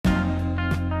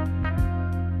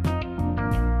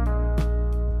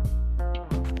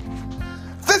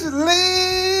This is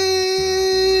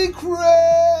Lee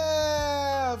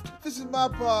Craft. This is my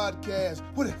podcast.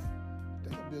 What if?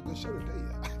 That's going to be a good show today.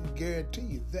 I can guarantee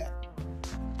you that.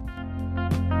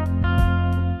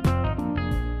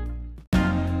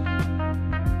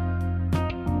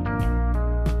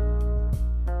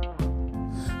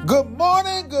 Good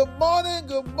morning, good morning,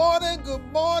 good morning, good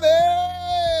morning.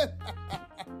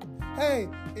 Hey,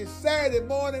 it's Saturday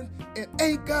morning, and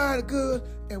ain't God good,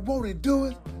 and won't he do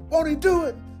it? Won't he do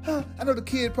it? Huh? I know the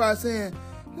kid probably saying,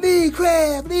 Lee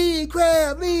Craft, Lee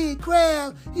Craft, Lee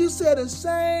Craft. You said the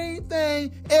same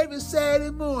thing every Saturday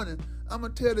morning. I'm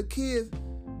going to tell the kids,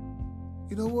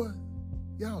 you know what?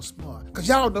 Y'all smart, because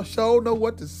y'all know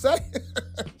what to say.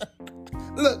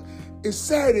 Look, it's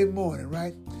Saturday morning,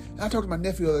 right? I talked to my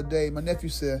nephew the other day. My nephew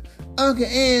said, Uncle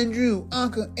Andrew. I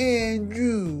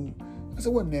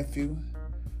said, what, nephew?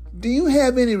 Do you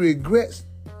have any regrets?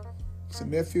 I said,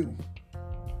 nephew,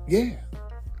 yeah,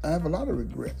 I have a lot of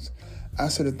regrets. I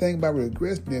said, the thing about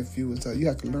regrets, nephew, is that you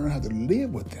have to learn how to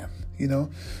live with them, you know?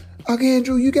 Uncle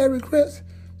Andrew, you got regrets?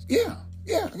 Yeah,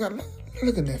 I got a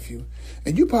look at nephew.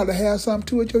 And you probably have some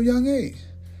too at your young age.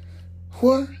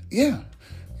 What? Yeah.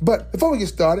 But before we get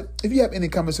started, if you have any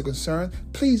comments or concerns,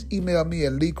 please email me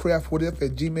at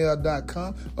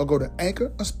leecraftwhatif@gmail.com or go to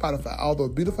Anchor or Spotify, all those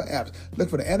beautiful apps.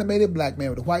 Look for the animated black man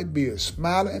with a white beard,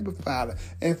 smiling and profiling,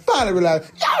 and finally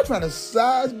realize y'all trying to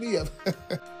size me up.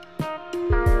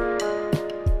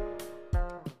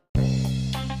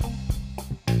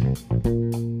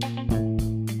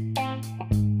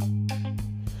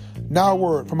 Now a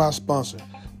word from our sponsor.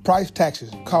 Price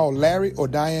Taxes. Call Larry or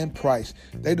Diane Price.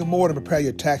 They do more than prepare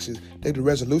your taxes. They do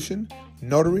resolution,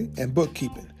 notary, and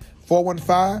bookkeeping.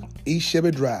 415 East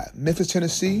Chevy Drive, Memphis,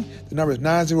 Tennessee. The number is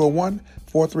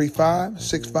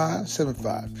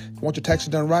 901-435-6575. If you want your taxes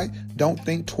done right, don't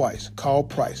think twice. Call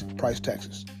Price. Price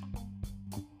Taxes.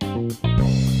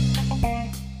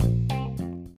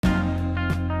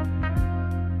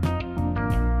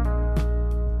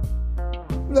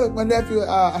 Look, my nephew,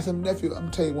 I said, nephew, I'm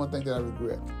going to tell you one thing that I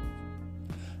regret.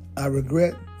 I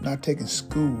regret not taking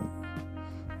school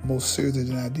more seriously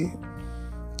than I did.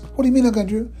 What do you mean, Uncle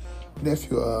Andrew?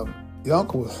 Nephew, your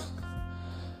uncle was,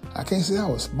 I can't say I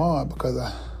was smart because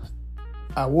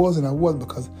I was and I wasn't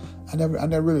because I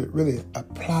never really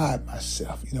applied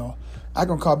myself, you know. I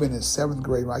can recall being in 7th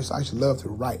grade, right? I used to love to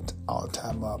write all the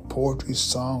time, poetry,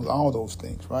 songs, all those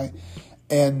things, right?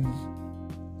 And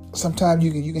sometimes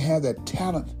you can have that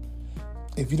talent.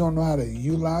 If you don't know how to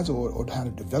utilize it or how to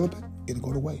develop it, it'll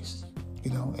go to waste,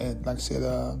 you know. And like I said,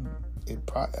 it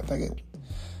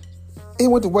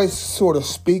went to waste, so to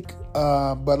speak.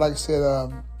 But like I said,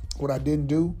 what I didn't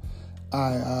do,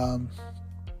 I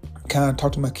kind of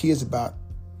talked to my kids about,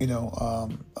 you know,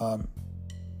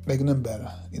 making them better,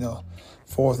 you know,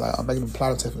 for like making them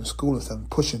apply themselves in school and stuff,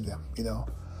 and pushing them, you know.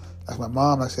 Like my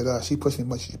mom, like I said, she pushed me as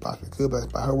much as she possibly could,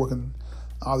 but by her working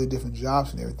all the different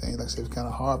jobs and everything, like I said, it was kind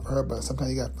of hard for her, but sometimes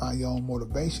you got to find your own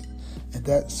motivation. And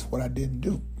that's what I didn't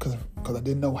do because I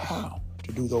didn't know how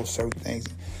to do those certain things.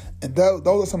 And those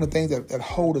are some of the things that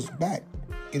hold us back,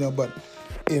 you know. But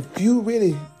if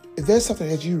there's something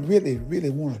that you really,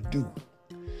 really want to do,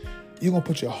 you're going to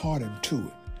put your heart into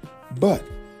it. But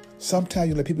sometimes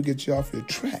you let people get you off your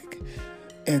track.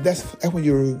 And that's when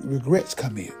your regrets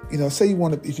come in. You know, say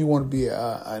if you want to be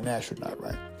an astronaut,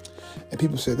 right? And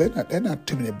people say, there are not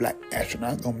too many black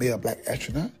astronauts, no male black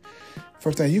astronaut.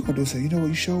 First thing you're going to do is say, you know what,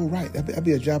 you sure right. That'd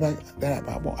be a job that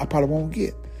I probably won't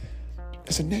get.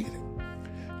 It's a negative.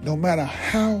 No matter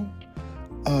how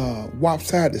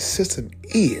lopsided the system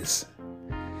is,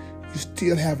 you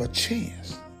still have a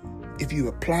chance if you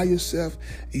apply yourself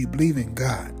and you believe in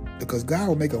God. Because God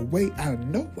will make a way out of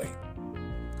no way.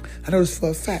 I know this for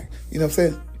a fact. You know what I'm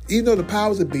saying? Even though the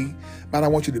powers that be might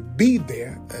not want you to be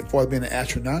there as far as being an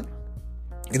astronaut,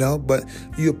 you know, but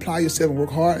you apply yourself and work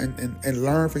hard and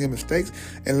learn from your mistakes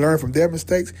and learn from their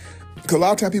mistakes. Because a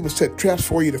lot of times people set traps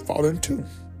for you to fall into.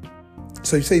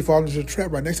 So you say you fall into a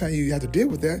trap, right? Next time you have to deal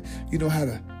with that, you know how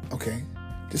to, okay,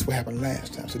 this is what happened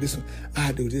last time. So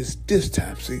I do this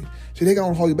time, see? See, they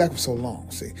don't hold you back for so long,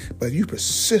 see? But if you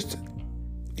persistent,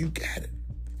 you got it.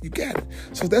 You got it.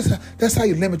 So that's how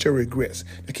you limit your regrets.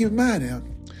 Now keep in mind now,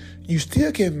 you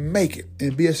still can make it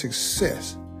and be a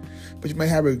success, but you may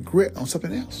have regret on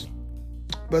something else.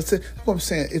 But that's what I'm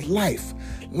saying. It's life.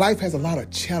 Life has a lot of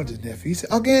challenges, nephew. He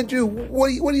said, Uncle Andrew, what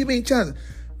do you mean challenges?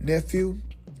 Nephew,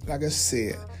 like I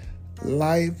said,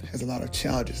 life has a lot of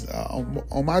challenges.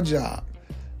 On my job,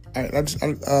 I used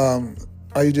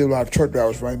to do a lot of truck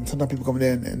drivers, right? And sometimes people come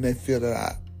in and they feel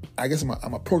that I guess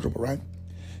I'm approachable, right?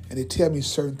 And they tell me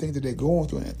certain things that they're going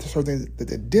through and certain things that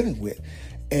they're dealing with.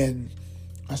 And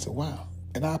I said, wow.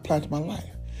 And I applied it to my life.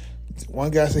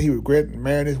 One guy said he regretted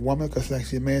marrying this woman because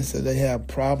actually a man said they have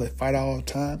problems, they fight all the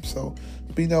time. So,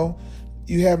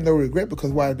 you have no regret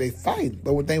because why did they fight?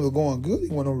 But when things were going good,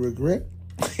 you want no regret.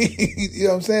 You know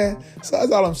what I'm saying? So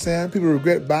that's all I'm saying. People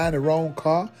regret buying the wrong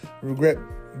car, regret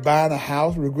buying a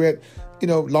house, regret,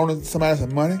 loaning somebody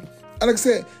some money. And like I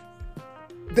said,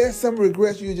 there's some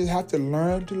regrets you just have to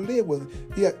learn to live with.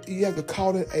 You have to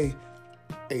call it a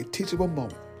teachable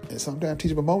moment. And sometimes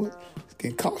teachable moments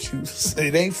can cost you.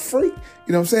 It ain't free. You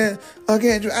know what I'm saying?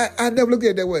 Again, I never looked at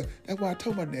it that way. That's why I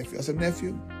told my nephew. I said,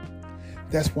 nephew,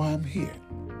 that's why I'm here.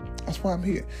 That's why I'm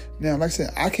here. Now, like I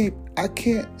said, I can't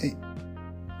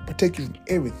protect you from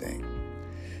everything.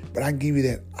 But I can give you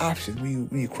that option.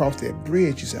 When you cross that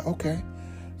bridge, you say, okay,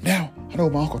 now I know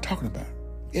what my uncle talking about.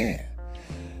 Yeah.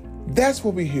 That's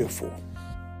what we're here for.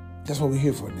 That's what we're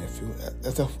here for, nephew.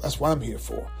 That's what I'm here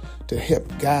for. To help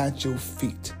guide your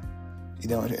feet, in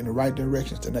the right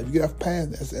direction. So now if you get off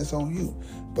path, that's on you.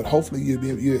 But hopefully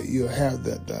you'll have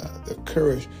the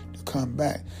courage to come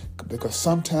back. Because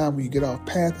sometimes when you get off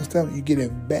path and stuff, you get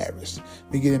embarrassed.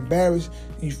 When you get embarrassed,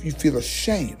 you feel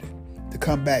ashamed to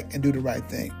come back and do the right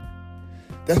thing.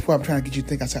 That's why I'm trying to get you to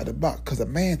think outside the box. Because a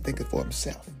man thinking for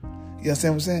himself. You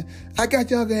understand what I'm saying? I got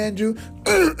you, Uncle Andrew.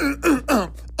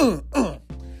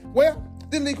 Well,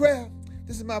 this is Lee Craft.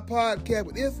 This is my podcast.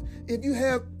 But if you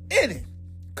have any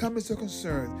comments or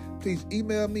concerns, please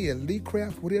email me at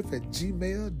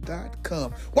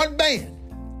leecraftwhatif@gmail.com. One band,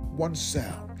 one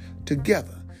sound.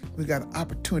 Together, we got an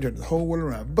opportunity to the whole world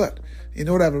around. But in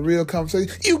order to have a real conversation,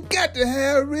 you got to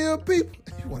have real people.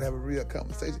 You want to have a real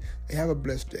conversation. Have a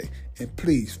blessed day. And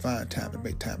please find time to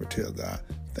make time to tell God.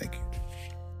 Thank you.